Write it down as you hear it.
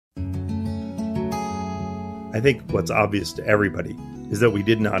I think what's obvious to everybody is that we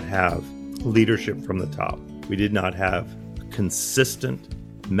did not have leadership from the top. We did not have a consistent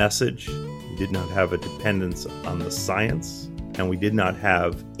message. We did not have a dependence on the science. And we did not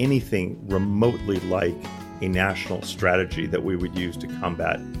have anything remotely like a national strategy that we would use to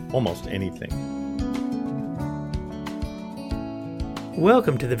combat almost anything.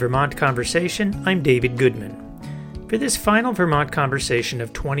 Welcome to the Vermont Conversation. I'm David Goodman. For this final Vermont Conversation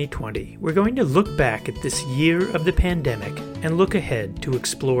of 2020, we're going to look back at this year of the pandemic and look ahead to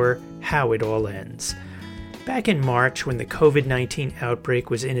explore how it all ends. Back in March, when the COVID-19 outbreak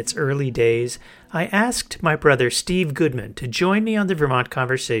was in its early days, I asked my brother Steve Goodman to join me on the Vermont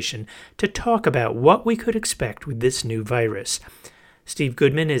Conversation to talk about what we could expect with this new virus. Steve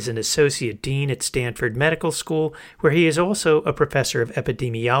Goodman is an associate dean at Stanford Medical School, where he is also a professor of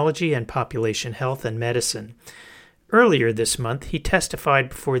epidemiology and population health and medicine. Earlier this month, he testified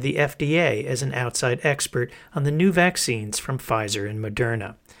before the FDA as an outside expert on the new vaccines from Pfizer and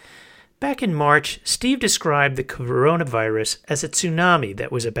Moderna. Back in March, Steve described the coronavirus as a tsunami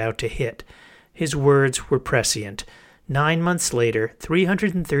that was about to hit. His words were prescient. 9 months later,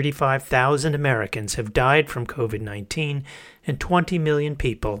 335,000 Americans have died from COVID-19 and 20 million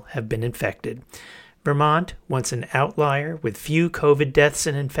people have been infected. Vermont, once an outlier with few COVID deaths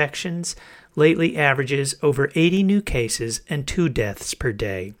and infections, lately averages over 80 new cases and 2 deaths per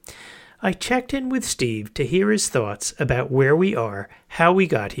day. I checked in with Steve to hear his thoughts about where we are, how we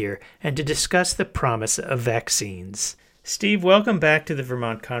got here, and to discuss the promise of vaccines. Steve, welcome back to the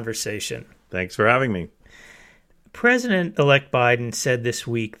Vermont Conversation. Thanks for having me. President-elect Biden said this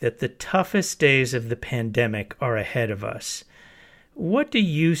week that the toughest days of the pandemic are ahead of us. What do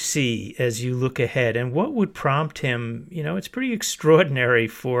you see as you look ahead, and what would prompt him? It's pretty extraordinary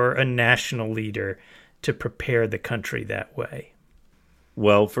for a national leader to prepare the country that way.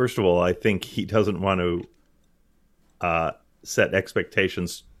 Well, first of all, I think he doesn't want to set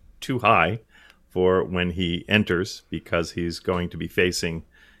expectations too high for when he enters, because he's going to be facing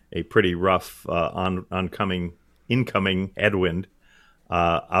a pretty rough incoming headwind.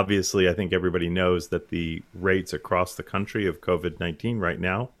 Obviously, I think everybody knows that the rates across the country of COVID-19 right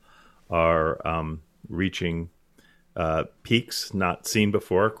now are reaching peaks not seen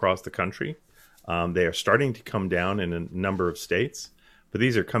before across the country. They are starting to come down in a number of states, but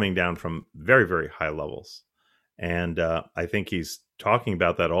these are coming down from very, very high levels. And I think he's talking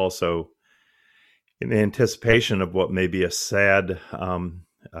about that also in anticipation of what may be a sad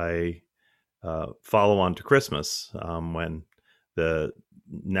follow-on to Christmas, when the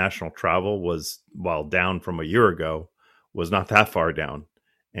national travel was, while down from a year ago, was not that far down.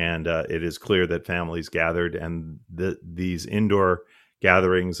 And it is clear that families gathered, and these indoor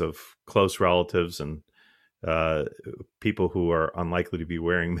gatherings of close relatives and people who are unlikely to be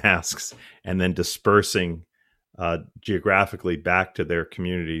wearing masks and then dispersing geographically back to their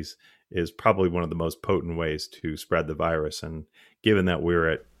communities is probably one of the most potent ways to spread the virus. And given that we're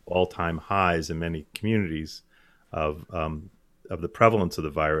at all-time highs in many communities of the prevalence of the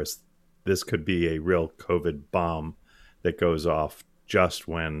virus, this could be a real COVID bomb that goes off just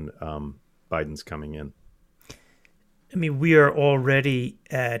when Biden's coming in. I mean, we are already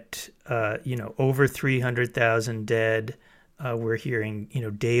at, over 300,000 dead. We're hearing,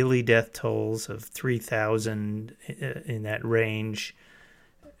 daily death tolls of 3,000 in that range.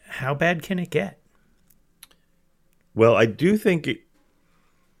 How bad can it get? Well, I do think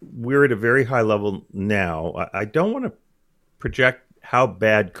we're at a very high level now. I don't want to project how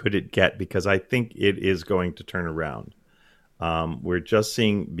bad could it get, because I think it is going to turn around. We're just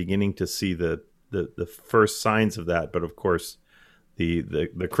beginning to see the first signs of that, but of course,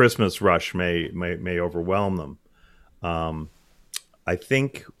 the Christmas rush may overwhelm them. I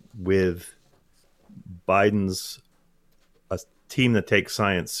think with Biden's a team that takes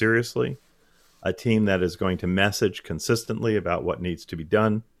science seriously, a team that is going to message consistently about what needs to be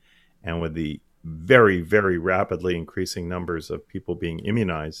done, and with the very, very rapidly increasing numbers of people being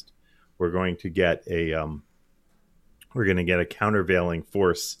immunized, we're going to get a countervailing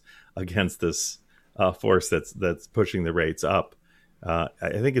force against this force that's pushing the rates up. I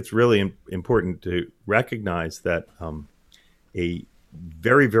think it's really important to recognize that a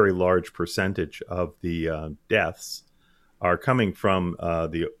very, very large percentage of the deaths are coming from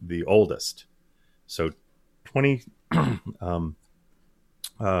the oldest. So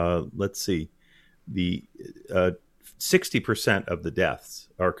 60% of the deaths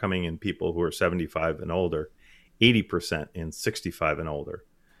are coming in people who are 75 and older, 80% in 65 and older.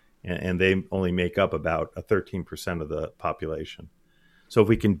 And they only make up about 13% of the population. So if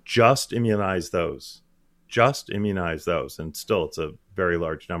we can just immunize those, and still it's a very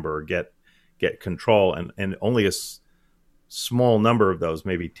large number, or get get control, and only a small number of those,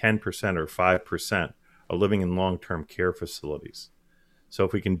 maybe 10% or 5%, are living in long-term care facilities. So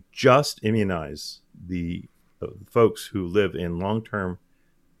if we can just immunize the folks who live in long-term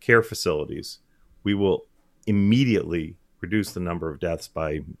care facilities, we will immediately reduce the number of deaths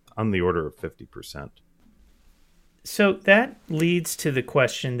by on the order of 50%. So that leads to the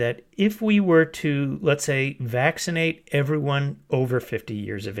question that if we were to, let's say, vaccinate everyone over 50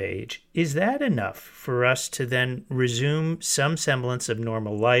 years of age, is that enough for us to then resume some semblance of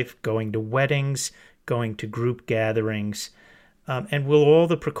normal life, going to weddings, going to group gatherings? And will all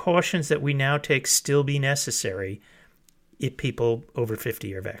the precautions that we now take still be necessary if people over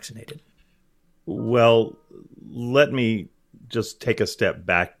 50 are vaccinated? Well, let me just take a step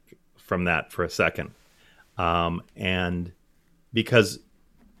back from that for a second. And because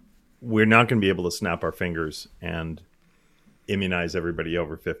we're not going to be able to snap our fingers and immunize everybody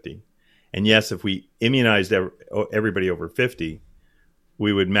over 50. And yes, if we immunized everybody over 50,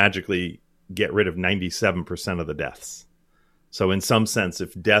 we would magically get rid of 97% of the deaths. So in some sense,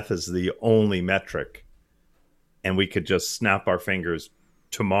 if death is the only metric and we could just snap our fingers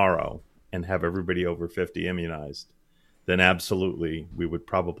tomorrow and have everybody over 50 immunized, then absolutely we would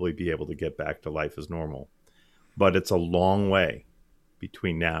probably be able to get back to life as normal. But it's a long way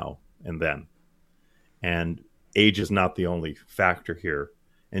between now and then. And age is not the only factor here,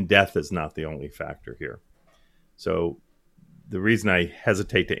 and death is not the only factor here. So the reason I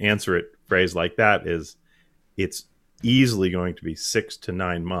hesitate to answer it phrased like that is it's easily going to be 6 to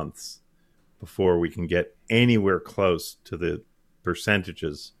 9 months before we can get anywhere close to the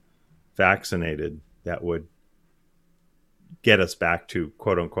percentages vaccinated that would get us back to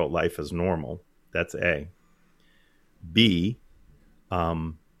quote unquote life as normal. That's A. B,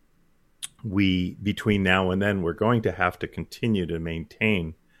 we between now and then, we're going to have to continue to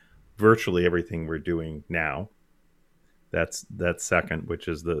maintain virtually everything we're doing now. That's second, which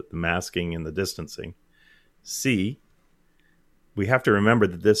is the masking and the distancing. C, we have to remember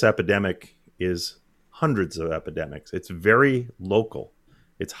that this epidemic is hundreds of epidemics. It's very local.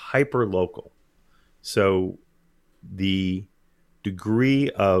 It's hyper local. So the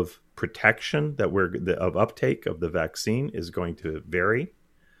degree of protection of uptake of the vaccine is going to vary.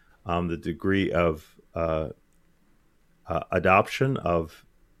 The degree of adoption of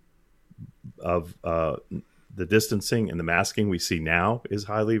the distancing and the masking we see now is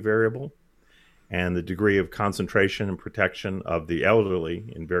highly variable, and the degree of concentration and protection of the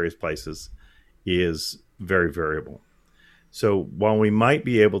elderly in various places is very variable. So while we might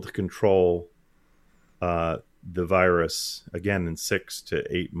be able to control the virus, again, in 6 to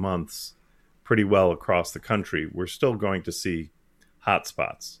 8 months pretty well across the country, we're still going to see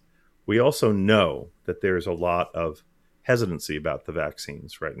hotspots. We also know that there's a lot of hesitancy about the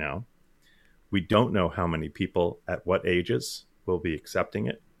vaccines right now. We don't know how many people at what ages will be accepting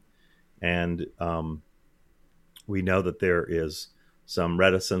it. And we know that there is some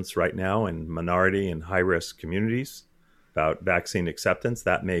reticence right now in minority and high-risk communities about vaccine acceptance.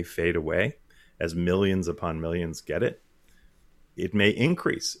 That may fade away as millions upon millions get it. It may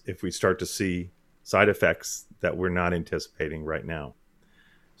increase if we start to see side effects that we're not anticipating right now.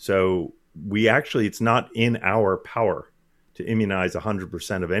 So it's not in our power to immunize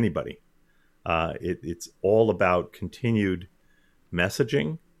 100% of anybody. It's all about continued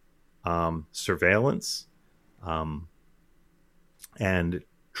messaging, surveillance, and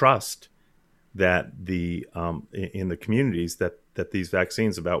trust that in the communities that these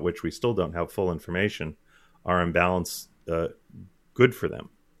vaccines, about which we still don't have full information, are in balance good for them.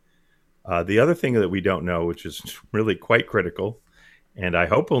 The other thing that we don't know, which is really quite critical, and I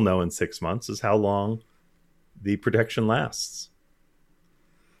hope we'll know in 6 months, is how long the protection lasts.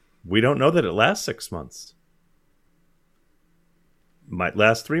 We don't know that it lasts 6 months. Might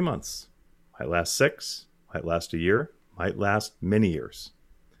last 3 months, might last 6, might last a year, might last many years.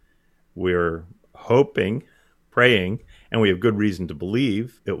 We're hoping, praying, and we have good reason to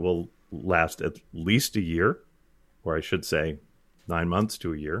believe it will last at least a year, or I should say 9 months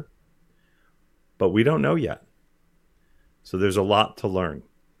to a year. But we don't know yet. So there's a lot to learn.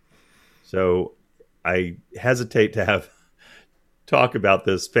 So I hesitate to talk about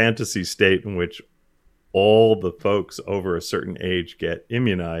this fantasy state in which all the folks over a certain age get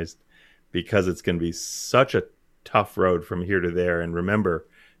immunized, because it's going to be such a tough road from here to there. And remember,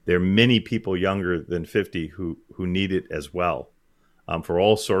 there are many people younger than 50 who need it as well, for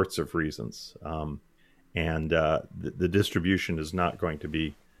all sorts of reasons. The distribution is not going to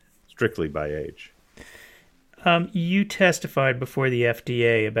be strictly by age. You testified before the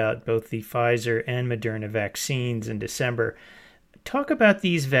FDA about both the Pfizer and Moderna vaccines in December. talk about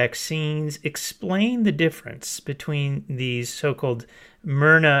these vaccines. Explain the difference between these so-called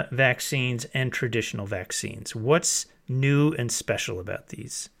mRNA vaccines and traditional vaccines. What's new and special about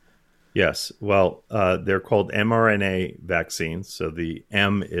these? Yes. Well, they're called mRNA vaccines. So the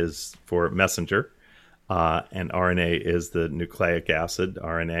M is for messenger, and RNA is the nucleic acid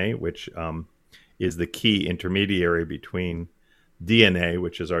RNA, which is the key intermediary between DNA,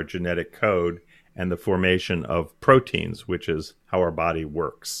 which is our genetic code, and the formation of proteins, which is how our body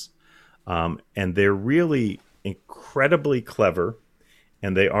works. And they're really incredibly clever,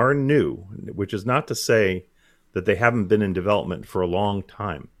 and they are new, which is not to say that they haven't been in development for a long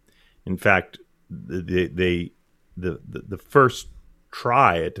time. In fact, the first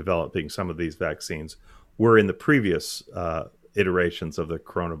try at developing some of these vaccines were in the previous iterations of the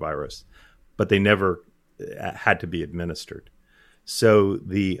coronavirus, but they never had to be administered. So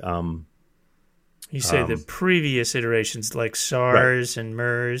you say the previous iterations, like SARS and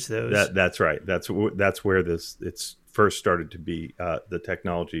MERS, those. That's right. That's where it's first started to be the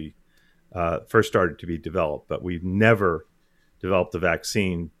technology first started to be developed. But we've never developed a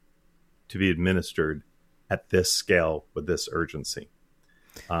vaccine to be administered at this scale with this urgency.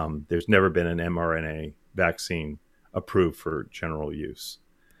 There's never been an mRNA vaccine approved for general use.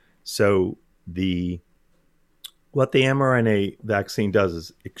 So what the mRNA vaccine does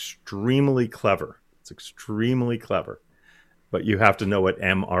is extremely clever. It's extremely clever. But you have to know what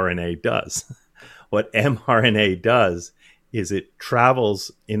mRNA does. What mRNA does is it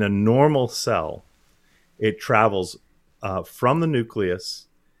travels in a normal cell. It travels from the nucleus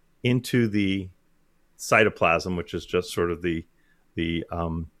into the cytoplasm, which is just sort of the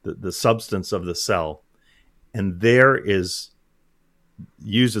substance of the cell, and there is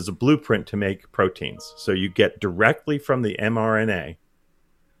used as a blueprint to make proteins. So you get directly from the mRNA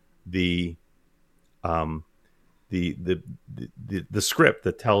the script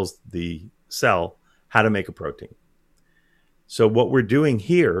that tells the cell how to make a protein. So what we're doing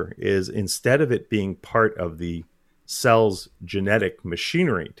here is, instead of it being part of the cell's genetic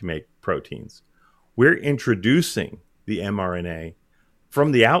machinery to make proteins, we're introducing the mRNA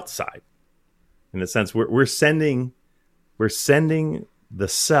from the outside. In a sense, we're sending the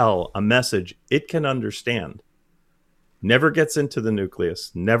cell a message it can understand. Never gets into the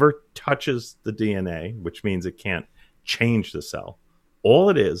nucleus, never touches the DNA, which means it can't change the cell. All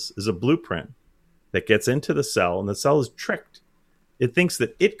it is a blueprint that gets into the cell, and the cell is tricked. It thinks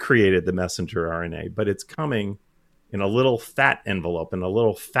that it created the messenger RNA, but it's coming in a little fat envelope, in a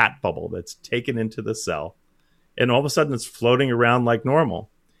little fat bubble that's taken into the cell. And all of a sudden it's floating around like normal.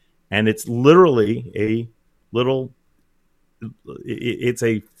 And it's literally it's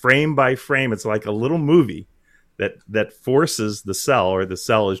a frame by frame. It's like a little movie that forces the cell, or the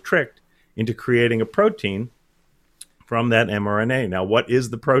cell is tricked into creating a protein from that mRNA. Now, what is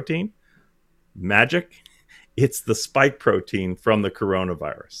the protein? Magic? It's the spike protein from the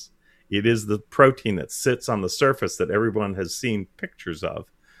coronavirus. It is the protein that sits on the surface that everyone has seen pictures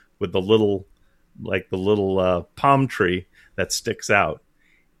of, with the little palm tree that sticks out.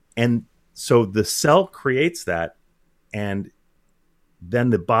 And so the cell creates that, and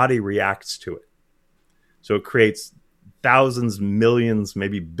then the body reacts to it. So it creates thousands, millions,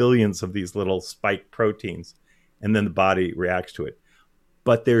 maybe billions of these little spike proteins, and then the body reacts to it.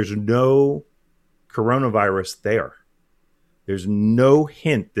 But there's no coronavirus there. There's no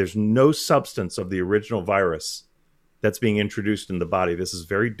hint, there's no substance of the original virus that's being introduced in the body. This is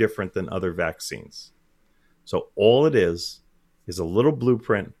very different than other vaccines. So all it is a little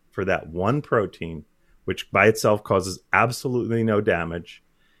blueprint for that one protein, which by itself causes absolutely no damage.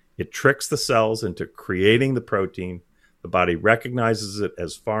 It tricks the cells into creating the protein. The body recognizes it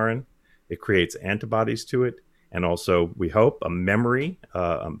as foreign. It creates antibodies to it, and also, we hope, a memory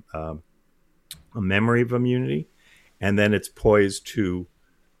of immunity. And then it's poised to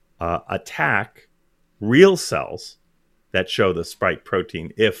attack real cells that show the spike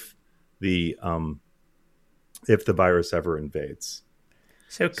protein if the virus ever invades.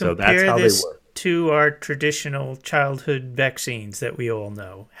 So compare this to our traditional childhood vaccines that we all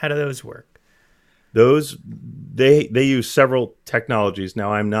know. How do those work? Those they use several technologies.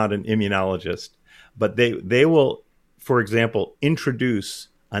 Now, I'm not an immunologist, but they will, for example, introduce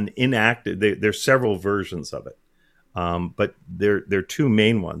an inactive. There's several versions of it. But there are two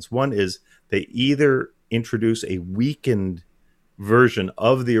main ones. One is they either introduce a weakened version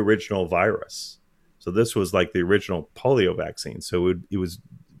of the original virus. So this was like the original polio vaccine. So it was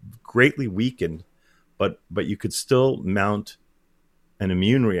greatly weakened, but you could still mount an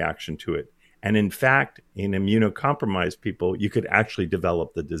immune reaction to it. And in fact, in immunocompromised people, you could actually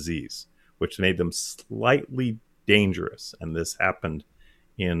develop the disease, which made them slightly dangerous. And this happened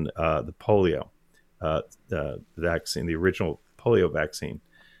in the polio the vaccine, the original polio vaccine.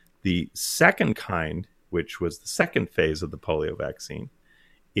 The second kind, which was the second phase of the polio vaccine,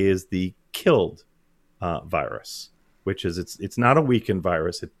 is the killed virus, which is it's not a weakened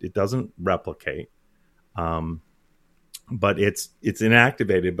virus. It doesn't replicate, but it's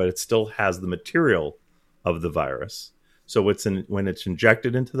inactivated, but it still has the material of the virus. So when it's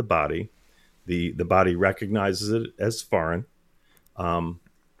injected into the body, the body recognizes it as foreign,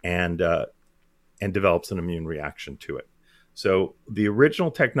 and develops an immune reaction to it. So the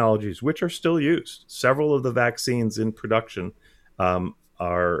original technologies, which are still used, several of the vaccines in production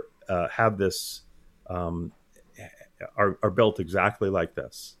are built exactly like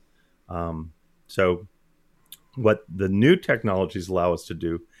this. So what the new technologies allow us to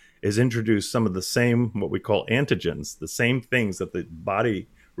do is introduce some of the same, what we call antigens, the same things that the body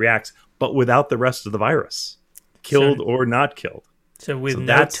reacts, but without the rest of the virus, killed or not killed. So with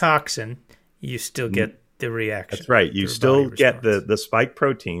no toxin, you still get the reaction. That's right. You still get the spike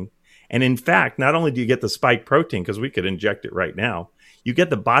protein. And in fact, not only do you get the spike protein, because we could inject it right now, you get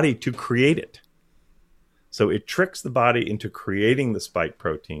the body to create it. So it tricks the body into creating the spike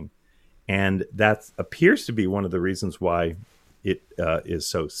protein. And that appears to be one of the reasons why it is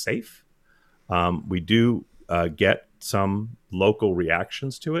so safe. We do get some local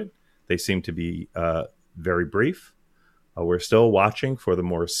reactions to it. They seem to be very brief. We're still watching for the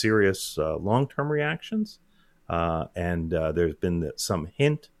more serious long-term reactions. And there's been some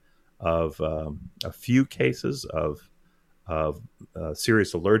hint of a few cases of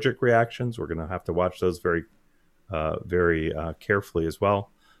serious allergic reactions. We're going to have to watch those very carefully as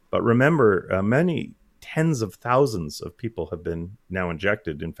well. But remember, many tens of thousands of people have been now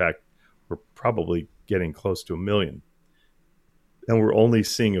injected. In fact, we're probably getting close to 1 million. And we're only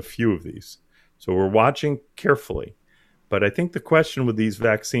seeing a few of these. So we're watching carefully. But I think the question with these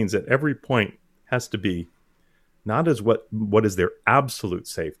vaccines at every point has to be not as what is their absolute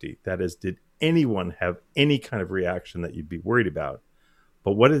safety? That is, did anyone have any kind of reaction that you'd be worried about?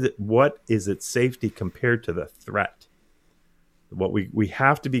 But what is its safety compared to the threat? What we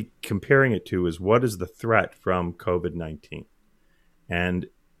have to be comparing it to is what is the threat from COVID-19? And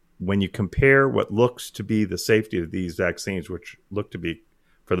when you compare what looks to be the safety of these vaccines, which look to be,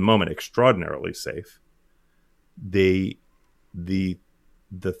 for the moment, extraordinarily safe, the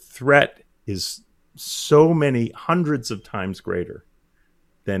threat is so many hundreds of times greater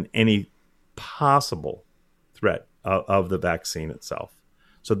than any possible threat of the vaccine itself.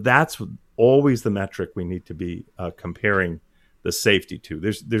 So that's always the metric we need to be comparing the safety to.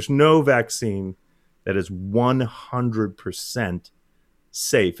 There's no vaccine that is 100%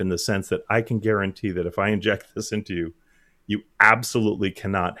 safe in the sense that I can guarantee that if I inject this into you, you absolutely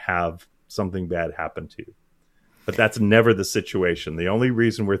cannot have something bad happen to you. But that's never the situation. The only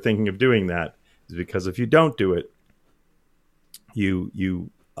reason we're thinking of doing that is because if you don't do it, you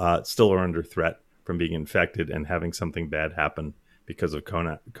still are under threat from being infected and having something bad happen because of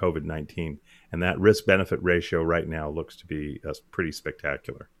COVID-19. And that risk-benefit ratio right now looks to be pretty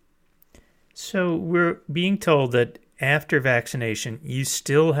spectacular. So we're being told that after vaccination, you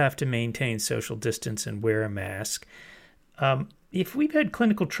still have to maintain social distance and wear a mask. If we've had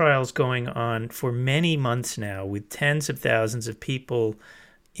clinical trials going on for many months now with tens of thousands of people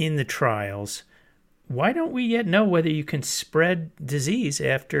in the trials, why don't we yet know whether you can spread disease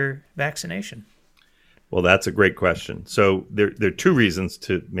after vaccination? Well, that's a great question. So there are two reasons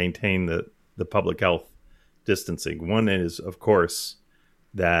to maintain the public health distancing. One is, of course,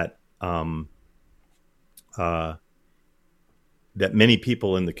 that that many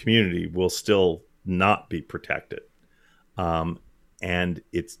people in the community will still not be protected. And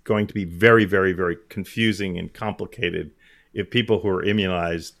it's going to be very, very, very confusing and complicated if people who are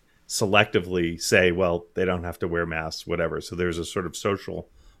immunized selectively say, well, they don't have to wear masks, whatever. So there's a sort of social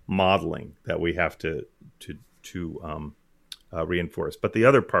modeling that we have to reinforce. But the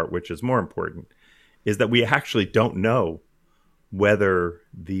other part, which is more important, is that we actually don't know whether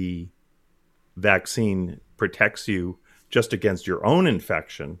the vaccine protects you just against your own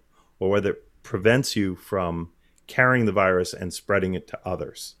infection or whether it prevents you from carrying the virus and spreading it to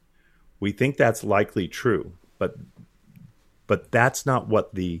others. We think that's likely true, but that's not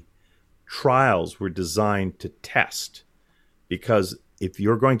what the trials were designed to test. Because if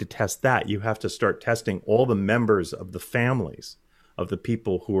you're going to test that, you have to start testing all the members of the families of the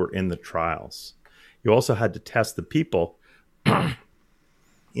people who are in the trials. You also had to test the people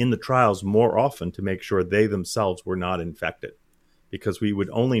in the trials more often to make sure they themselves were not infected, because we would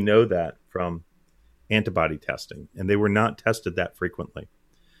only know that from antibody testing, and they were not tested that frequently.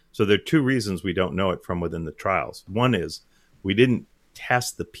 So there are two reasons we don't know it from within the trials. One is we didn't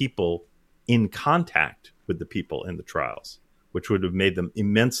test the people in contact with the people in the trials, which would have made them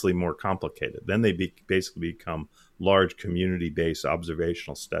immensely more complicated. Then they basically become large community-based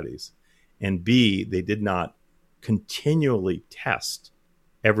observational studies. And B, they did not continually test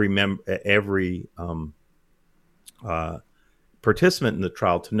every participant in the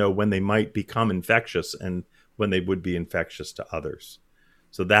trial to know when they might become infectious and when they would be infectious to others.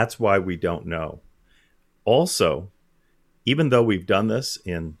 So that's why we don't know. Also, even though we've done this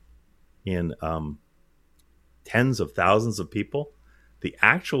in tens of thousands of people, the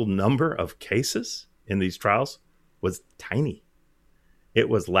actual number of cases in these trials was tiny. It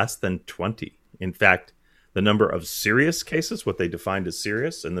was less than 20. In fact, the number of serious cases, what they defined as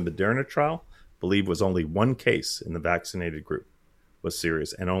serious in the Moderna trial, I believe was only one case in the vaccinated group was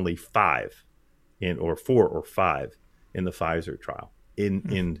serious, and only 5 or 4 or 5 in the Pfizer trial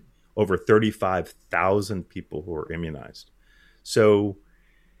in over 35,000 people who were immunized. So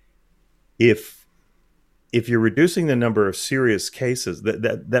if you're reducing the number of serious cases,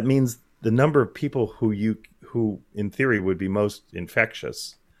 that means the number of people who in theory would be most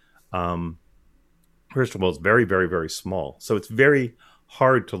infectious, first of all, is very, very, very small. So it's very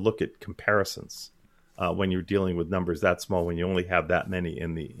hard to look at comparisons when you're dealing with numbers that small, when you only have that many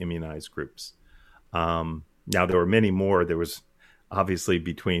in the immunized groups. Now, there were many more. There was obviously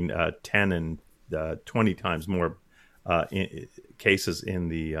between 10 and 20 times more cases in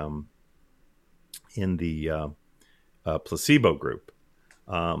the placebo group.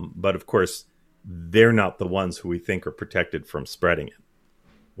 But of course, they're not the ones who we think are protected from spreading it.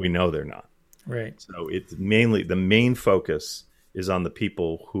 We know they're not. Right. So it's mainly the main focus is on the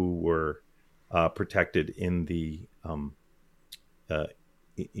people who were protected in the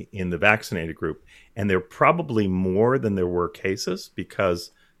vaccinated group, and there are probably more than there were cases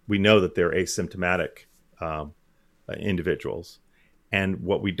because we know that they're asymptomatic individuals. And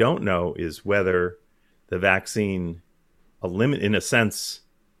what we don't know is whether the vaccine in a sense,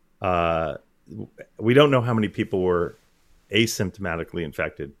 we don't know how many people were asymptomatically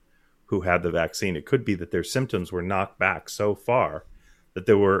infected who had the vaccine. It could be that their symptoms were knocked back so far that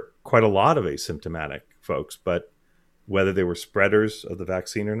there were quite a lot of asymptomatic folks, but whether they were spreaders of the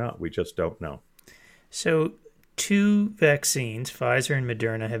vaccine or not, we just don't know. So 2 vaccines, Pfizer and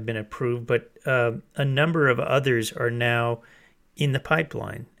Moderna, have been approved, but a number of others are now in the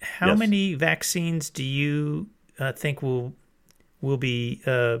pipeline. How many vaccines do you think will be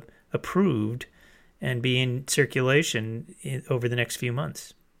approved and be in circulation over the next few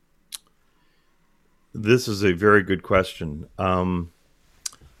months? This is a very good question.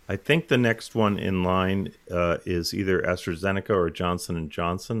 I think the next one in line is either AstraZeneca or Johnson &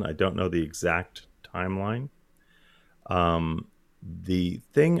 Johnson. I don't know the exact timeline. The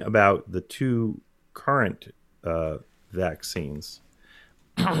thing about the 2 current vaccines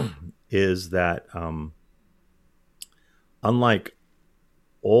is that unlike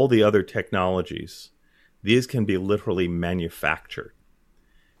all the other technologies, these can be literally manufactured.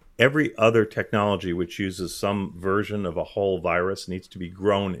 Every other technology which uses some version of a whole virus needs to be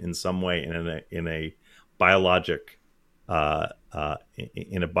grown in some way in a biologic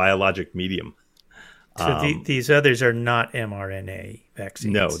medium. So these others are not mRNA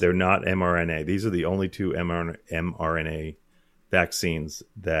vaccines. No, they're not mRNA. These are the only 2 mRNA vaccines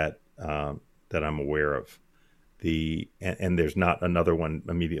that I'm aware of. And there's not another one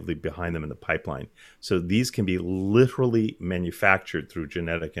immediately behind them in the pipeline. So these can be literally manufactured through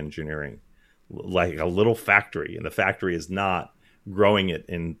genetic engineering, like a little factory. And the factory is not growing it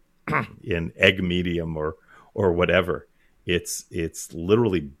in egg medium or whatever. It's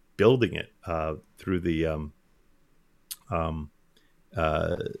literally building it through the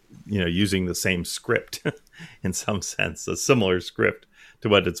using the same script in some sense, a similar script to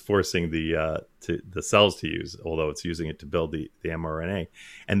what it's forcing the cells to use, although it's using it to build the mRNA.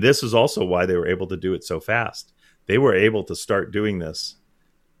 And this is also why they were able to do it so fast. They were able to start doing this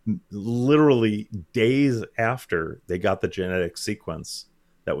literally days after they got the genetic sequence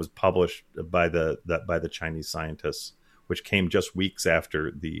that was published by the Chinese scientists, which came just weeks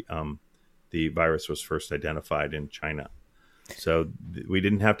after the virus was first identified in China. So we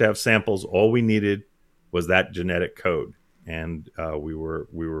didn't have to have samples. All we needed was that genetic code, and we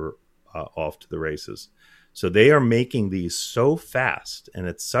were off to the races. So they are making these so fast, and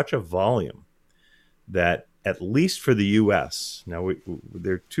it's such a volume that at least for the U.S. Now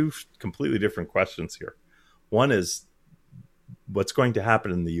there are 2 completely different questions here. One is what's going to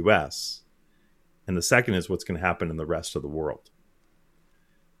happen in the U.S., and the second is what's going to happen in the rest of the world.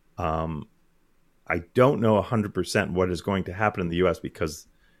 I don't know 100% what is going to happen in the U.S. because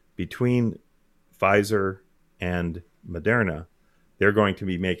between Pfizer and Moderna, they're going to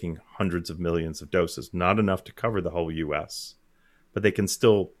be making hundreds of millions of doses, not enough to cover the whole US, but they can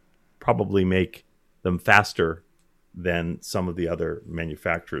still probably make them faster than some of the other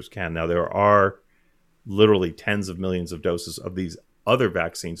manufacturers can. Now, there are literally tens of millions of doses of these other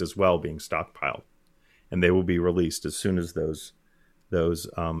vaccines as well being stockpiled, and they will be released as soon as those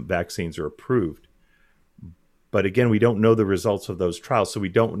vaccines are approved. But again, we don't know the results of those trials, so we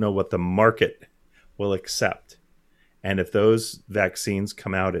don't know what the market will accept. And if those vaccines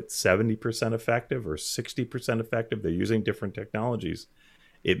come out at 70% effective or 60% effective, they're using different technologies,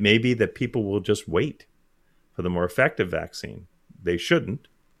 it may be that people will just wait for the more effective vaccine. They shouldn't,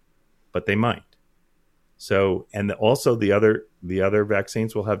 but they might. So, and also the other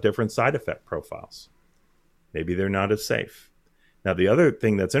vaccines will have different side effect profiles. Maybe they're not as safe. Now, the other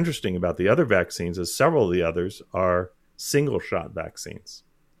thing that's interesting about the other vaccines is several of the others are single shot vaccines.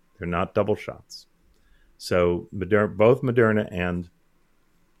 They're not double shots. So both Moderna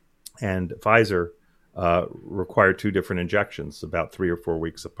and Pfizer require two different injections, about 3 or 4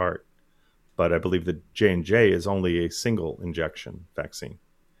 weeks apart. But I believe that J&J is only a single injection vaccine.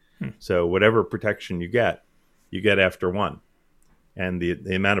 So whatever protection you get after one. And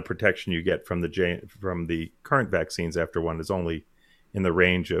the amount of protection you get from the current vaccines after one is only in the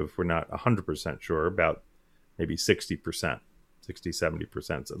range of, we're not 100% sure, about maybe 60%, 60,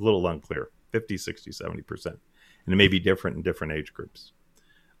 70%. It's a little unclear, 50, 60, 70%. And it may be different in different age groups.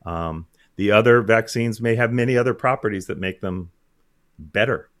 The other vaccines may have many other properties that make them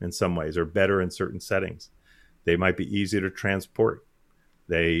better in some ways, or better in certain settings. They might be easier to transport.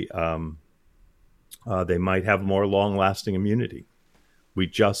 They might have more long-lasting immunity. We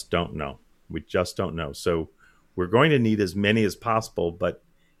just don't know. So we're going to need as many as possible. But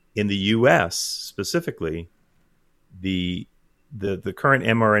in the U.S. specifically, the current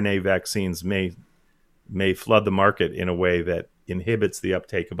mRNA vaccines may flood the market in a way that inhibits the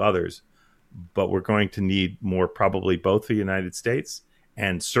uptake of others. But we're going to need more, probably both the United States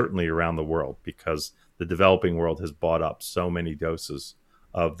and certainly around the world, because the developing world has bought up so many doses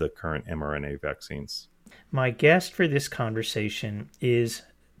of the current mRNA vaccines. My guest for this conversation is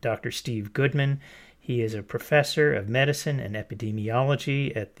Dr. Steve Goodman. He is a professor of medicine and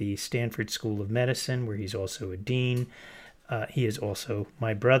epidemiology at the Stanford School of Medicine, where he's also a dean. He is also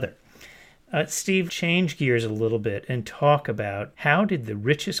my brother. Steve, change gears a little bit and talk about how did the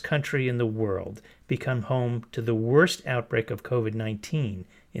richest country in the world become home to the worst outbreak of COVID-19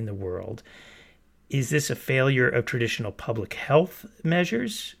 in the world? Is this a failure of traditional public health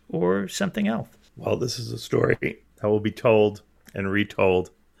measures or something else? Well, this is a story that will be told and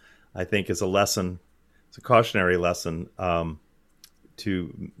retold, I think, as a lesson. It's a cautionary lesson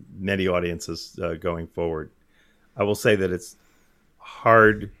to many audiences going forward. I will say that it's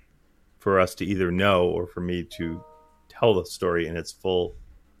hard for us to either know or for me to tell the story in its full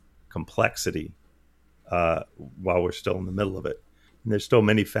complexity while we're still in the middle of it. And there's still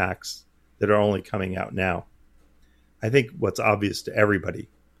many facts that are only coming out now. I think what's obvious to everybody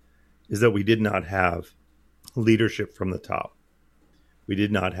is that we did not have leadership from the top. We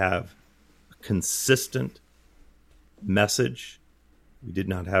did not have a consistent message. We did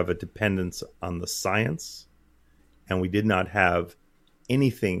not have a dependence on the science. And we did not have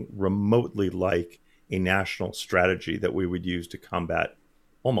anything remotely like a national strategy that we would use to combat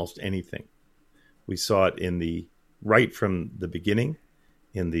almost anything. We saw it right from the beginning,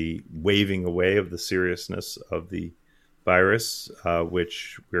 in the waving away of the seriousness of the virus,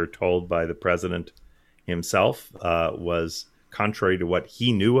 which we're told by the president himself was contrary to what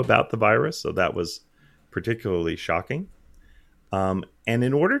he knew about the virus. So that was particularly shocking. And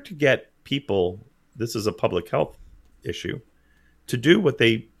in order to get people, this is a public health issue, to do what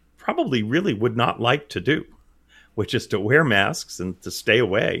they probably really would not like to do, which is to wear masks and to stay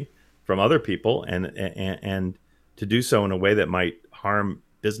away from other people and to do so in a way that might harm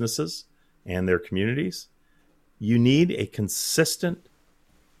businesses and their communities. You need a consistent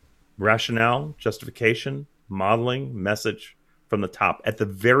rationale, justification, modeling, message from the top, at the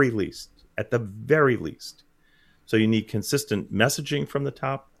very least. So you need consistent messaging from the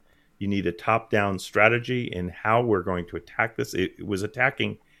top. You need a top-down strategy in how we're going to attack this. It was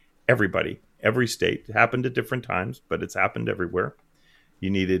attacking everybody, every state. It happened at different times, but it's happened everywhere. You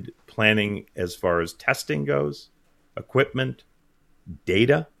needed planning as far as testing goes, equipment,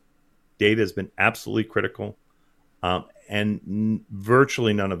 data. Data has been absolutely critical. And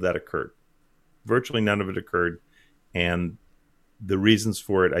virtually none of that occurred. Virtually none of it occurred. And the reasons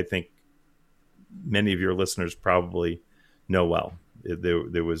for it, I think many of your listeners probably know well.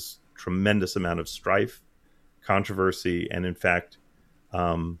 There was tremendous amount of strife, controversy, and in fact,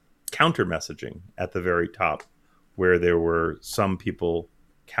 counter messaging at the very top, where there were some people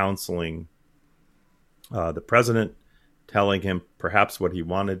counseling the president, telling him perhaps what he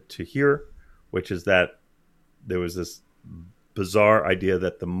wanted to hear, which is that there was this bizarre idea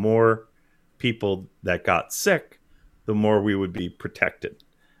that the more people that got sick, the more we would be protected,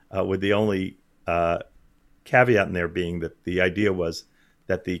 with the only caveat in there being that the idea was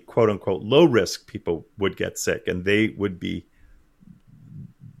that the quote-unquote low-risk people would get sick, and they would be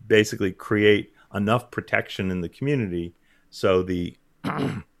basically create enough protection in the community so the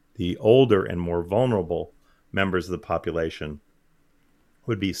the older and more vulnerable members of the population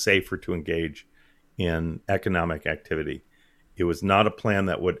would be safer to engage in economic activity. It was not a plan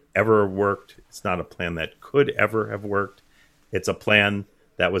that would ever have worked. It's not a plan that could ever have worked. It's a plan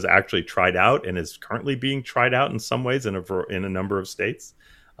that was actually tried out and is currently being tried out in some ways in a number of states,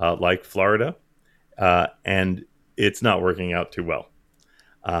 like Florida, and it's not working out too well.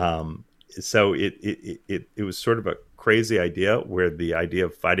 So it was sort of a crazy idea, where the idea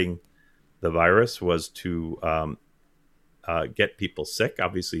of fighting the virus was to get people sick.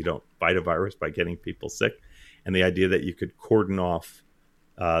 Obviously, you don't fight a virus by getting people sick. And the idea that you could cordon off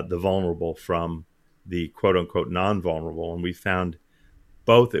the vulnerable from the quote-unquote non-vulnerable. And we found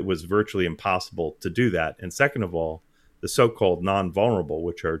both it was virtually impossible to do that. And second of all, the so-called non-vulnerable,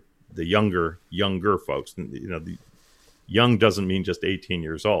 which are the younger folks. And, the young doesn't mean just 18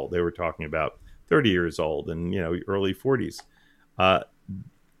 years old. They were talking about 30 years old and, early 40s.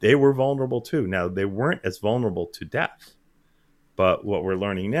 They were vulnerable too. Now, they weren't as vulnerable to death. But what we're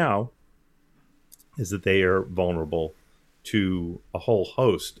learning now is that they are vulnerable to a whole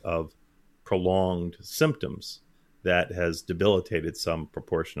host of prolonged symptoms that has debilitated some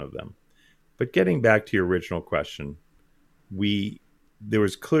proportion of them. But getting back to your original question, there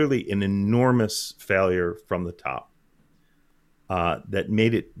was clearly an enormous failure from the top that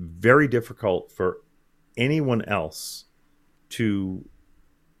made it very difficult for anyone else to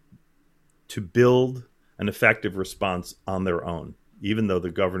build an effective response on their own, even though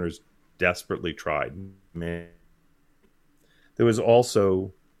the governors desperately tried. There was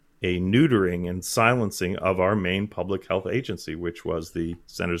also a neutering and silencing of our main public health agency, which was the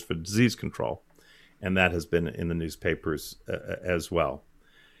Centers for Disease Control. And that has been in the newspapers as well.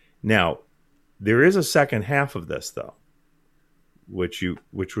 Now, there is a second half of this, though, which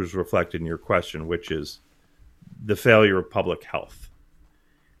was reflected in your question, which is the failure of public health.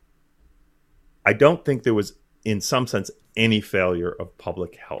 I don't think there was, in some sense, any failure of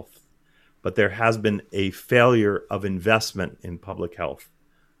public health, but there has been a failure of investment in public health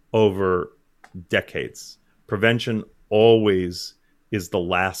over decades. Prevention always is the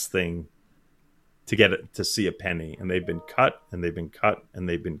last thing to get it to see a penny, and they've been cut, and they've been cut, and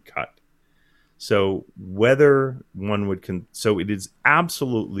they've been cut. So whether one would so it is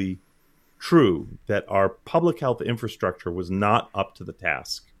absolutely true that our public health infrastructure was not up to the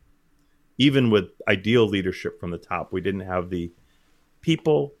task. Even with ideal leadership from the top, we didn't have the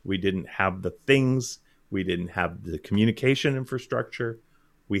people, we didn't have the things, we didn't have the communication infrastructure.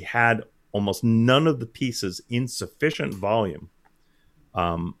 We had almost none of the pieces in sufficient volume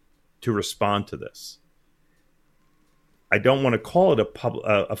to respond to this. I don't want to call it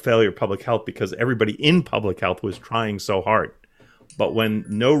a failure of public health because everybody in public health was trying so hard. But when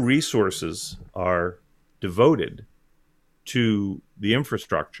no resources are devoted to the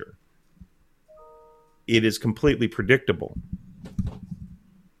infrastructure, it is completely predictable.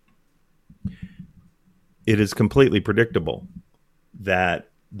 It is completely predictable that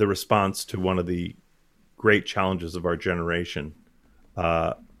the response to one of the great challenges of our generation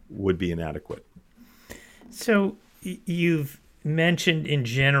would be inadequate. So you've mentioned in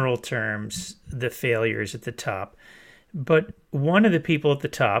general terms the failures at the top, but one of the people at the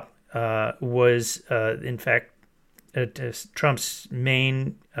top was, in fact, Trump's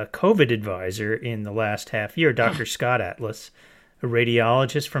main COVID advisor in the last half year, Dr. Scott Atlas, a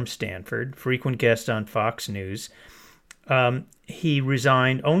radiologist from Stanford, frequent guest on Fox News. He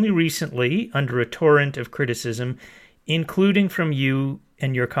resigned only recently under a torrent of criticism, including from you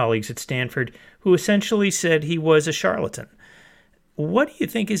and your colleagues at Stanford, who essentially said he was a charlatan. What do you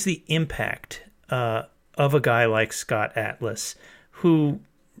think is the impact of a guy like Scott Atlas, who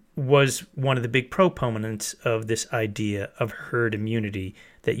was one of the big proponents of this idea of herd immunity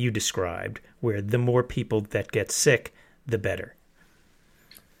that you described, where the more people that get sick, the better?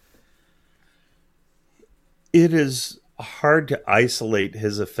 It is hard to isolate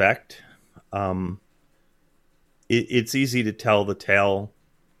his effect. It's easy to tell the tale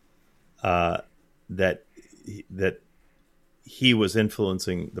that he was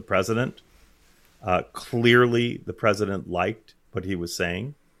influencing the president. Clearly, the president liked what he was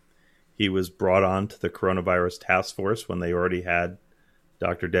saying. He was brought on to the coronavirus task force when they already had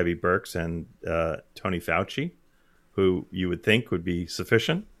Dr. Debbie Birx and Tony Fauci, who you would think would be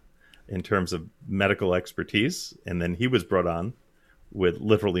sufficient in terms of medical expertise. And then he was brought on with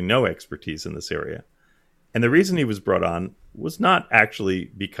literally no expertise in this area. And the reason he was brought on was not actually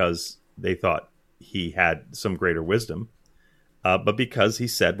because they thought he had some greater wisdom, but because he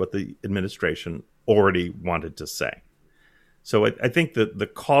said what the administration already wanted to say. So I think that the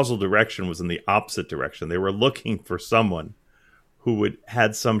causal direction was in the opposite direction. They were looking for someone who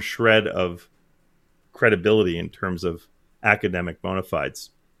had some shred of credibility in terms of academic bona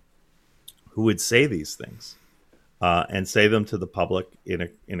fides, who would say these things and say them to the public in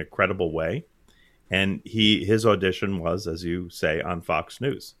a credible way. And his audition was, as you say, on Fox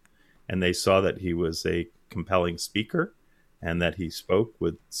News. And they saw that he was a compelling speaker and that he spoke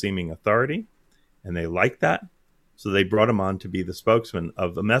with seeming authority. And they liked that. So they brought him on to be the spokesman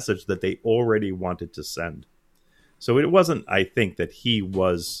of a message that they already wanted to send. So it wasn't, I think, that he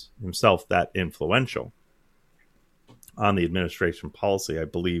was himself that influential on the administration policy. I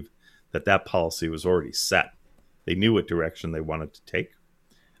believe that policy was already set. They knew what direction they wanted to take.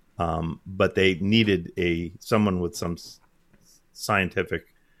 But they needed someone with some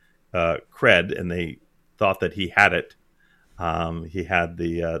scientific cred, and they thought that he had it. He had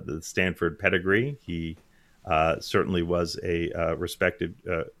the Stanford pedigree. He certainly was a respected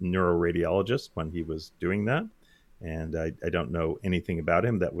neuroradiologist when he was doing that. And I don't know anything about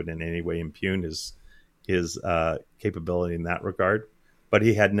him that would in any way impugn his capability in that regard. But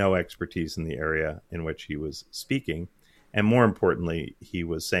he had no expertise in the area in which he was speaking. And more importantly, he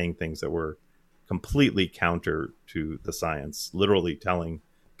was saying things that were completely counter to the science, literally telling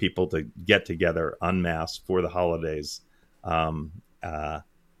people to get together en masse for the holidays, and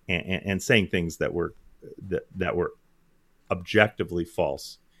saying things that were objectively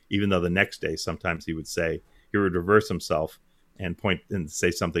false, even though the next day sometimes he would reverse himself and point and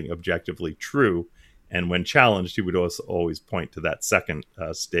say something objectively true. And when challenged, he would also always point to that second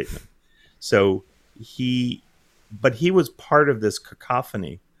statement. So but he was part of this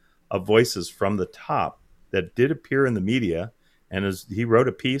cacophony of voices from the top that did appear in the media. And as he wrote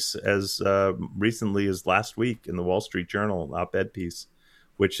a piece as recently as last week in the Wall Street Journal, an op-ed piece,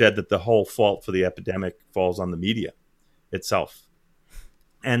 which said that the whole fault for the epidemic falls on the media itself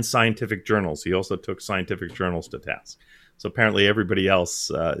and scientific journals. He also took scientific journals to task. So apparently everybody else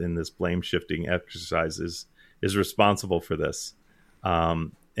in this blame-shifting exercise is responsible for this.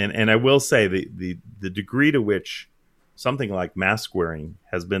 And I will say the degree to which something like mask wearing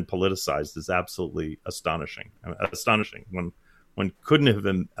has been politicized is absolutely astonishing. Astonishing. One couldn't have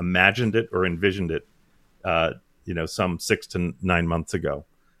imagined it or envisioned it, some 6 to 9 months ago.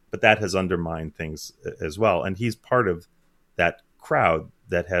 But that has undermined things as well. And he's part of that crowd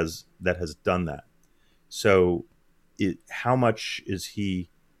that has done that. So how much is he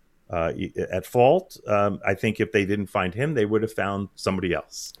at fault? I think if they didn't find him, they would have found somebody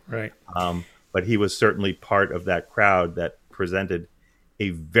else. Right. But he was certainly part of that crowd that presented a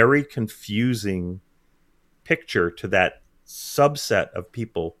very confusing picture to that subset of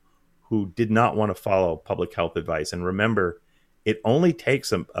people who did not want to follow public health advice. And remember, it only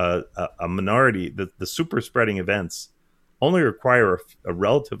takes a minority. The super spreading events only require a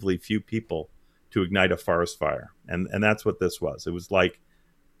relatively few people to ignite a forest fire. And that's what this was. It was like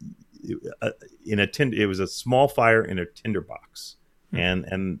it was a small fire in a tinderbox.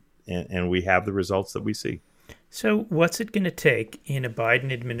 And we have the results that we see. So what's it going to take in a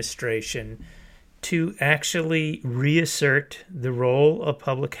Biden administration to actually reassert the role of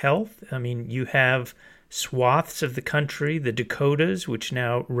public health? I mean, you have swaths of the country, the Dakotas, which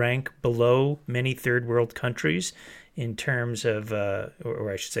now rank below many third world countries in terms of,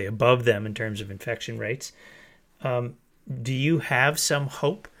 or I should say above them in terms of infection rates. Do you have some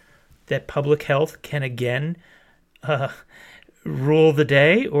hope that public health can again rule the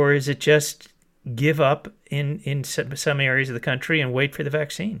day, or is it just give up in some areas of the country and wait for the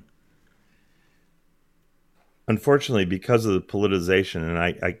vaccine? Unfortunately, because of the politicization, and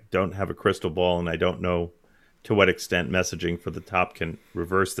I don't have a crystal ball, and I don't know to what extent messaging for the top can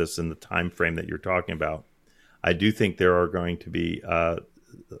reverse this in the time frame that you're talking about. I do think there are going to be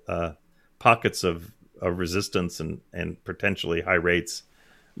pockets of resistance and potentially high rates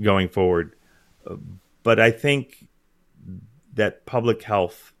going forward. But I think that public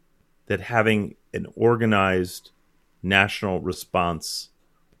health, that having an organized national response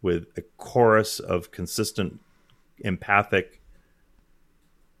with a chorus of consistent, empathic,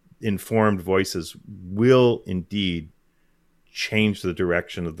 informed voices will indeed change the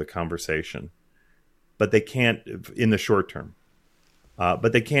direction of the conversation. But they can't in the short term.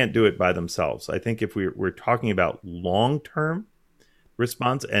 but they can't do it by themselves. I think if we're talking about long-term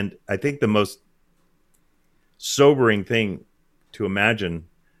response, and I think the most sobering thing to imagine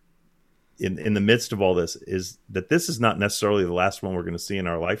in the midst of all this is that this is not necessarily the last one we're going to see in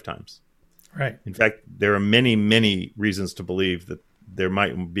our lifetimes. Right. In fact, there are many, many reasons to believe that there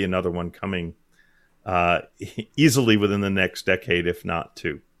might be another one coming easily within the next decade, if not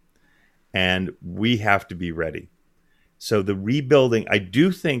two. And we have to be ready. So the rebuilding, I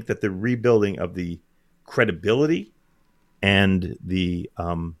do think that the rebuilding of the credibility and the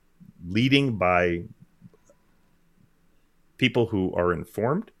leading by people who are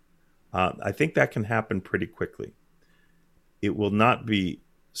informed, I think that can happen pretty quickly. It will not be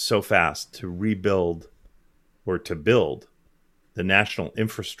so fast to rebuild or to build the national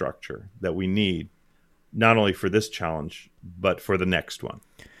infrastructure that we need, not only for this challenge, but for the next one.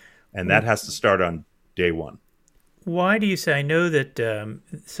 And that has to start on day one. Why do you say? I know that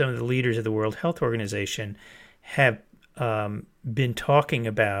some of the leaders of the World Health Organization have been talking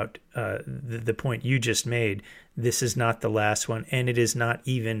about the point you just made. This is not the last one, and it is not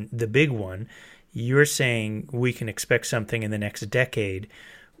even the big one. You're saying we can expect something in the next decade.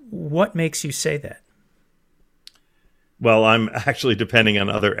 What makes you say that? Well, I'm actually depending on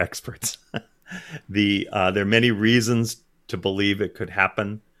other experts. There are many reasons to believe it could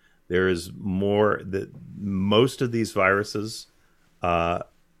happen. There is more that most of these viruses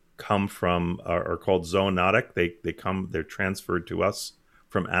come from are called zoonotic. They're transferred to us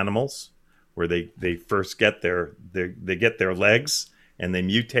from animals, where they first get their legs and they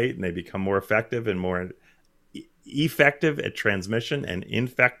mutate and they become more effective and more effective at transmission and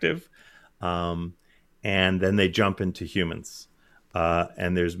infective, and then they jump into humans.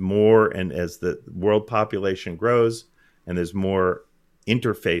 And there's more, and as the world population grows, and there's more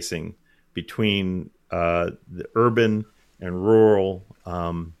interfacing between the urban and rural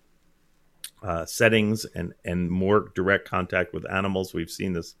settings and more direct contact with animals. We've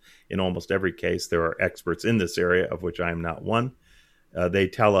seen this in almost every case. There are experts in this area, of which I am not one. They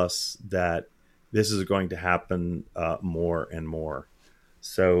tell us that this is going to happen more and more.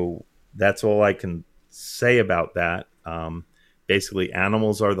 So that's all I can say about that. Basically,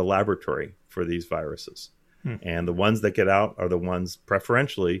 animals are the laboratory for these viruses. And the ones that get out are the ones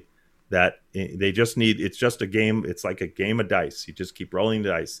preferentially that they just need. It's just a game. It's like a game of dice. You just keep rolling the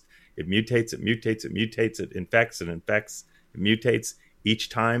dice. It mutates, it mutates, it mutates, it infects, it mutates. Each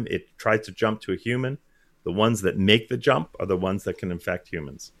time it tries to jump to a human. The ones that make the jump are the ones that can infect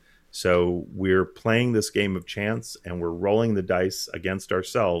humans. So we're playing this game of chance, and we're rolling the dice against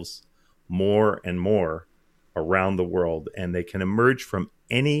ourselves more and more around the world. And they can emerge from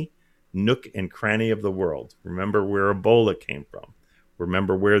any nook and cranny of the world. Remember where Ebola came from.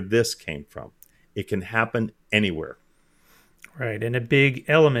 Remember where this came from. It can happen anywhere. Right. And a big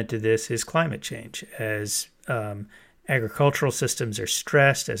element to this is climate change. As agricultural systems are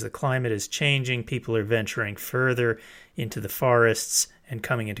stressed, as the climate is changing, people are venturing further into the forests and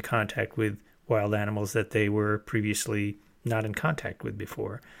coming into contact with wild animals that they were previously not in contact with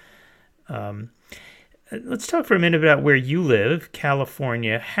before. Let's talk for a minute about where you live,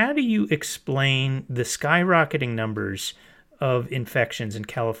 California. How do you explain the skyrocketing numbers of infections in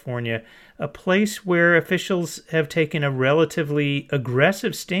California, a place where officials have taken a relatively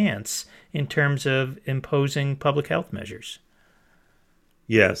aggressive stance in terms of imposing public health measures?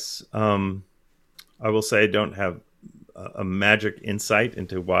 Yes. I will say I don't have a magic insight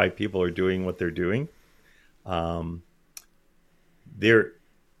into why people are doing what they're doing.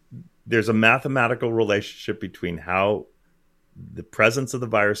 There's a mathematical relationship between how the presence of the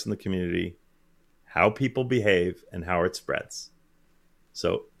virus in the community, how people behave, and how it spreads.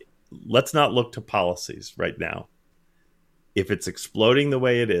 So let's not look to policies right now. If it's exploding the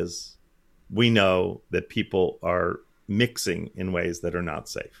way it is, we know that people are mixing in ways that are not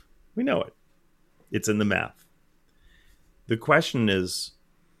safe. We know it. It's in the math. The question is,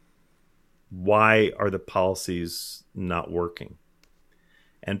 why are the policies not working?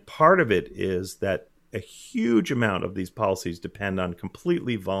 And part of it is that a huge amount of these policies depend on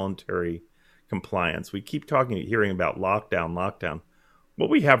completely voluntary compliance. We keep hearing about lockdown.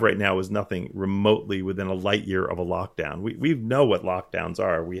 What we have right now is nothing remotely within a light year of a lockdown. We know what lockdowns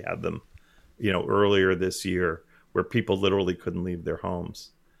are. We had them, earlier this year, where people literally couldn't leave their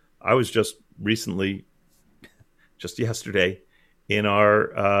homes. I was just yesterday, in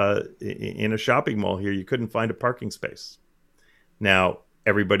a shopping mall here. You couldn't find a parking space. Now,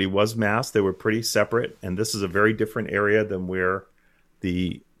 everybody was masked. They were pretty separate. And this is a very different area than where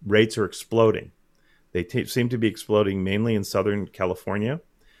the rates are exploding. They seem to be exploding mainly in Southern California.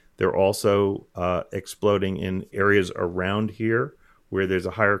 They're also exploding in areas around here where there's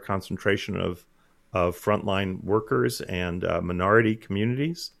a higher concentration of frontline workers and minority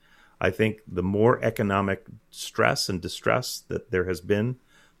communities. I think the more economic stress and distress that there has been,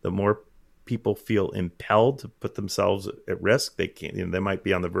 the more people feel impelled to put themselves at risk. They can't, they might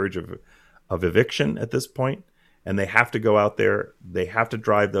be on the verge of eviction at this point, and they have to go out there. They have to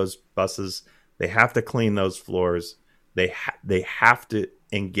drive those buses. They have to clean those floors. They have to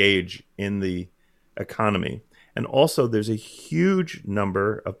engage in the economy. And also, there's a huge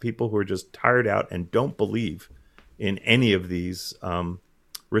number of people who are just tired out and don't believe in any of these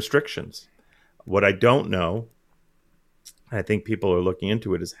restrictions. What I don't know, I think people are looking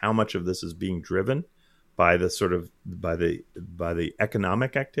into it, is how much of this is being driven by the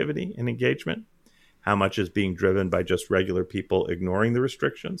economic activity and engagement, how much is being driven by just regular people ignoring the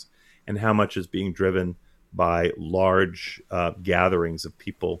restrictions, and how much is being driven by large gatherings of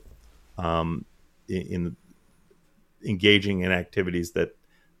people in engaging in activities that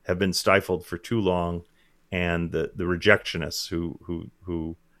have been stifled for too long, and the rejectionists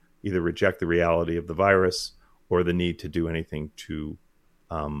who either reject the reality of the virus or the need to do anything to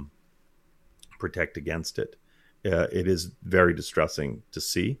protect against it. It is very distressing to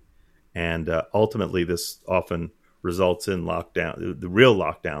see, and ultimately this often results in the real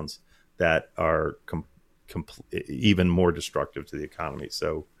lockdowns that are even more destructive to the economy.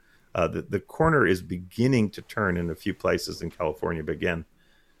 So the corner is beginning to turn in a few places in California. But again,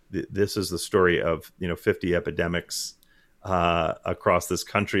 this is the story of 50 epidemics across this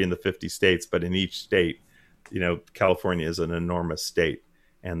country in the 50 states. But in each state, California is an enormous state,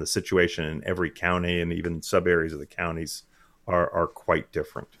 and the situation in every county and even sub areas of the counties are quite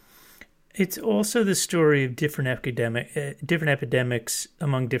different. It's also the story of different epidemics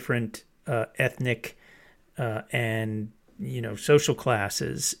among different ethnic and social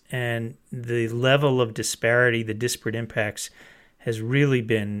classes, and the level of disparity, the disparate impacts, has really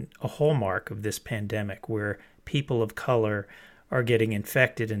been a hallmark of this pandemic, where people of color are getting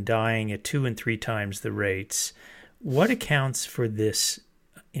infected and dying at 2 and 3 times the rates. What accounts for this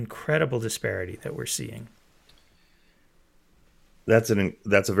incredible disparity that we're seeing? That's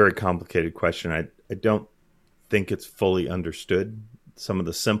a very complicated question. I don't think it's fully understood. Some of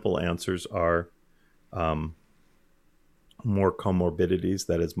the simple answers are more comorbidities,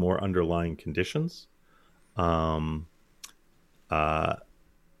 that is, more underlying conditions.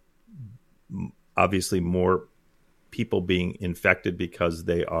 Obviously, more people being infected because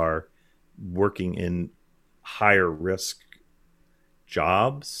they are working in higher risk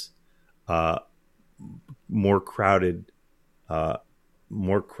jobs, more crowded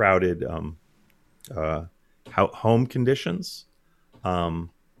home conditions,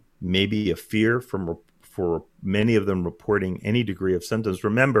 maybe a fear for many of them reporting any degree of symptoms.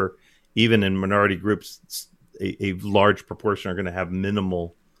 Remember, even in minority groups, a large proportion are going to have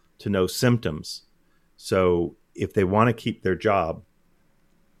minimal to no symptoms. So if they want to keep their job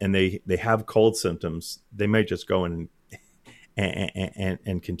and they have cold symptoms, they may just go in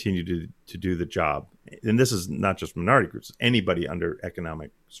and continue to do the job. And this is not just minority groups, anybody under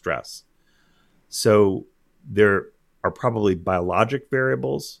economic stress. So there are probably biologic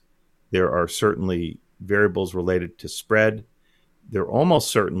variables. There are certainly variables related to spread. There almost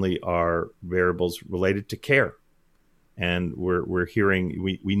certainly are variables related to care. And we're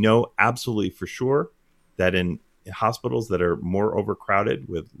hearing, we know absolutely for sure that in hospitals that are more overcrowded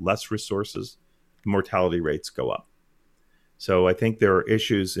with less resources, mortality rates go up. So I think there are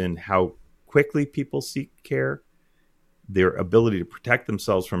issues in how quickly people seek care, their ability to protect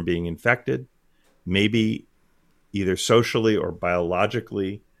themselves from being infected, maybe either socially or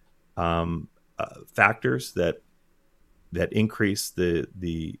biologically factors that increase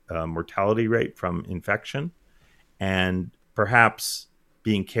the mortality rate from infection, and perhaps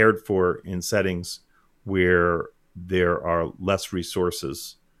being cared for in settings where there are less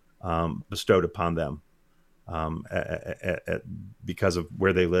resources bestowed upon them because of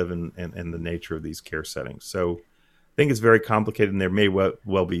where they live and the nature of these care settings. So I think it's very complicated, and there may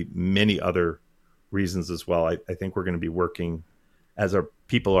well be many other reasons as well. I think we're going to be working, as our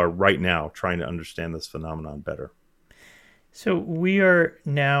people are right now, trying to understand this phenomenon better. So we are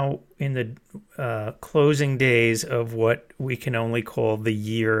now in the closing days of what we can only call the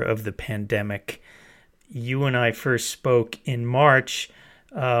year of the pandemic. You and I first spoke in March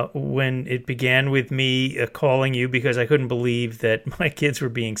when it began with me calling you because I couldn't believe that my kids were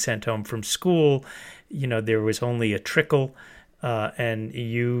being sent home from school. There was only a trickle, and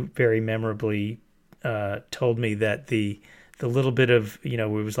you very memorably told me that the little bit of, it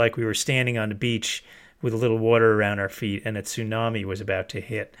was like we were standing on the beach with a little water around our feet and a tsunami was about to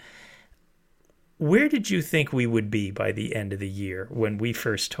hit. Where did you think we would be by the end of the year when we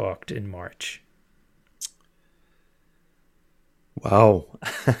first talked in March? Wow.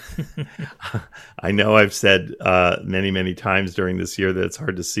 I know I've said many, many times during this year that it's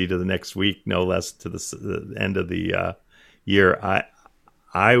hard to see to the next week, no less to the end of the year.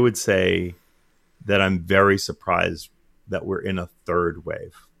 I would say that I'm very surprised that we're in a third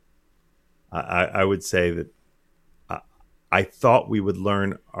wave. I would say that I thought we would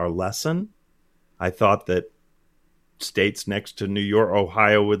learn our lesson. I thought that states next to New York,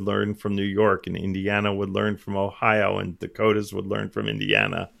 Ohio would learn from New York, and Indiana would learn from Ohio, and Dakotas would learn from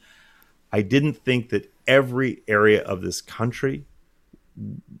Indiana. I didn't think that every area of this country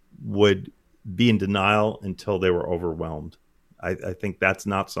would be in denial until they were overwhelmed. I think that's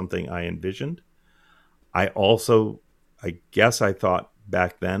not something I envisioned. I guess I thought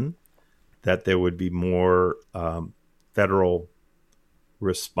back then that there would be more federal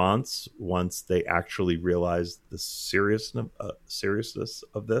response once they actually realized the seriousness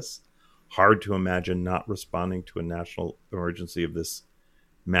of this. Hard to imagine not responding to a national emergency of this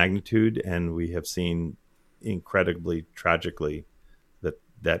magnitude, and we have seen incredibly tragically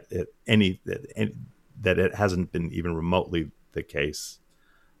that it hasn't been even remotely the case.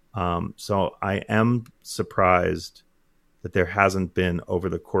 So I am surprised that there hasn't been, over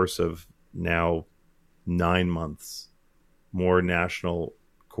the course of now 9 months, more national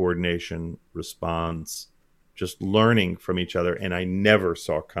coordination, response, just learning from each other. And I never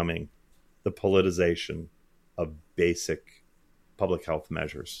saw coming the politicization of basic public health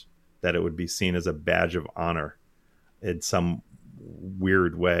measures, that it would be seen as a badge of honor in some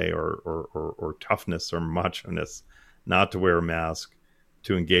weird way, or toughness or macho-ness, not to wear a mask,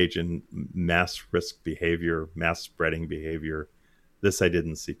 to engage in mass risk behavior, mass spreading behavior. This I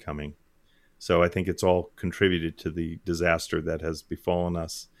didn't see coming. So I think it's all contributed to the disaster that has befallen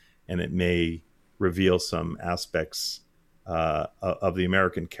us, and it may reveal some aspects of the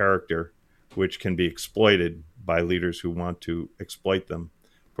American character which can be exploited by leaders who want to exploit them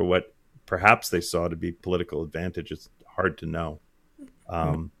for what perhaps they saw to be political advantage. It's hard to know.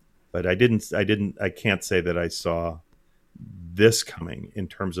 But I can't say that I saw this coming in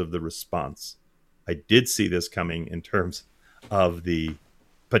terms of the response. I did see this coming in terms of the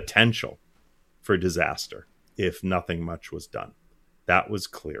potential for disaster if nothing much was done. That was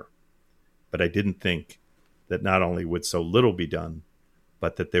clear. But I didn't think that not only would so little be done,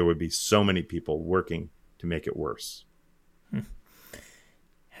 but that there would be so many people working to make it worse.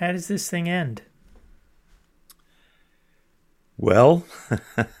 How does this thing end? Well,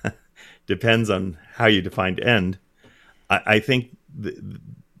 depends on how you define end. I think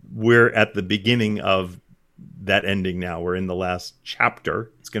we're at the beginning of that ending now. We're in the last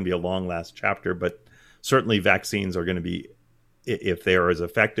chapter. It's going to be a long last chapter, but certainly vaccines are going to be, if they are as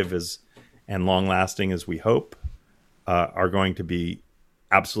effective as and long lasting as we hope, are going to be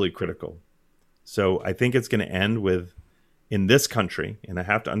absolutely critical. So I think it's going to end with, in this country, and I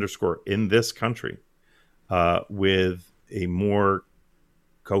have to underscore, in this country, with a more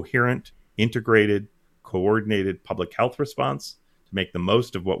coherent, integrated, coordinated public health response to make the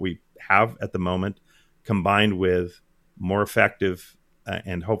most of what we have at the moment, combined with more effective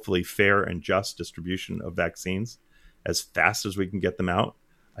and hopefully fair and just distribution of vaccines as fast as we can get them out.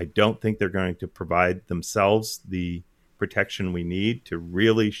 I don't think they're going to provide themselves the protection we need to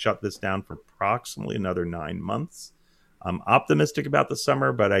really shut this down for approximately another 9 months. I'm optimistic about the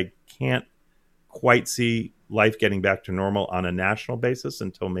summer, but I can't quite see life getting back to normal on a national basis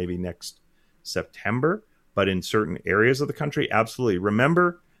until maybe next September. But in certain areas of the country, absolutely.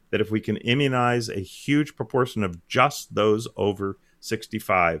 Remember that if we can immunize a huge proportion of just those over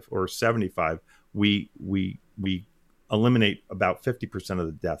 65 or 75, we eliminate about 50% of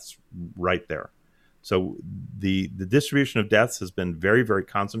the deaths right there. So the distribution of deaths has been very, very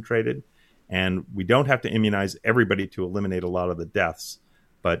concentrated, and we don't have to immunize everybody to eliminate a lot of the deaths,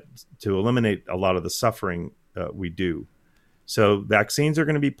 but to eliminate a lot of the suffering, we do. So vaccines are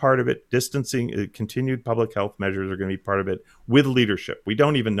going to be part of it. Distancing, continued public health measures are going to be part of it with leadership. We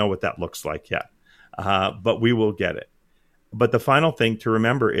don't even know what that looks like yet, but we will get it. But the final thing to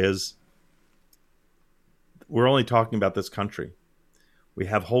remember is we're only talking about this country. We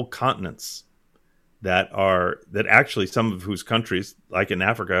have whole continents that actually, some of whose countries, like in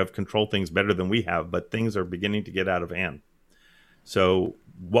Africa, have controlled things better than we have, but things are beginning to get out of hand. So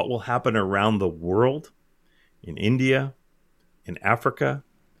what will happen around the world, in India, in Africa,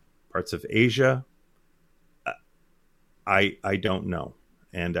 parts of Asia, I don't know.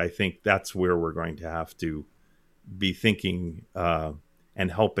 And I think that's where we're going to have to be thinking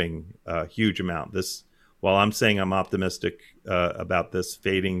and helping a huge amount. This while I'm saying I'm optimistic about this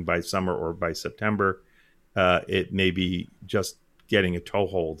fading by summer or by September, it may be just getting a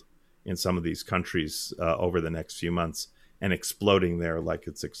toehold in some of these countries over the next few months and exploding there like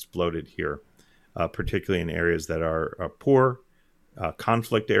it's exploded here, particularly in areas that are poor,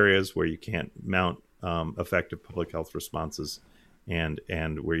 conflict areas where you can't mount effective public health responses, and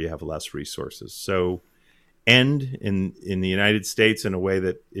where you have less resources. So end in the United States in a way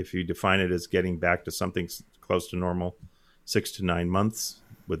that, if you define it as getting back to something close to normal, 6 to 9 months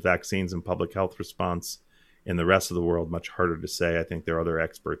with vaccines and public health response. In the rest of the world, much harder to say. I think there are other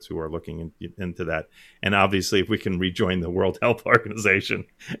experts who are looking into that. And obviously, if we can rejoin the World Health Organization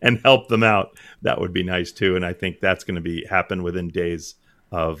and help them out, that would be nice too. And I think that's going to happen within days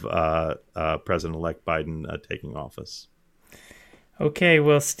of President-elect Biden taking office. Okay,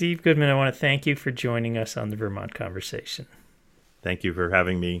 well, Steve Goodman, I want to thank you for joining us on the Vermont Conversation. Thank you for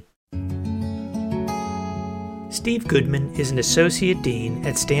having me. Steve Goodman is an associate dean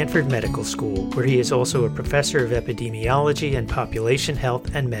at Stanford Medical School, where he is also a professor of epidemiology and population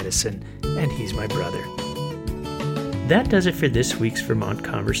health and medicine, and he's my brother. That does it for this week's Vermont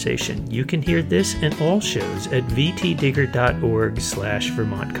Conversation. You can hear this and all shows at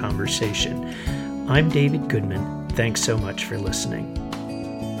vtdigger.org/Vermont Conversation. I'm David Goodman. Thanks so much for listening.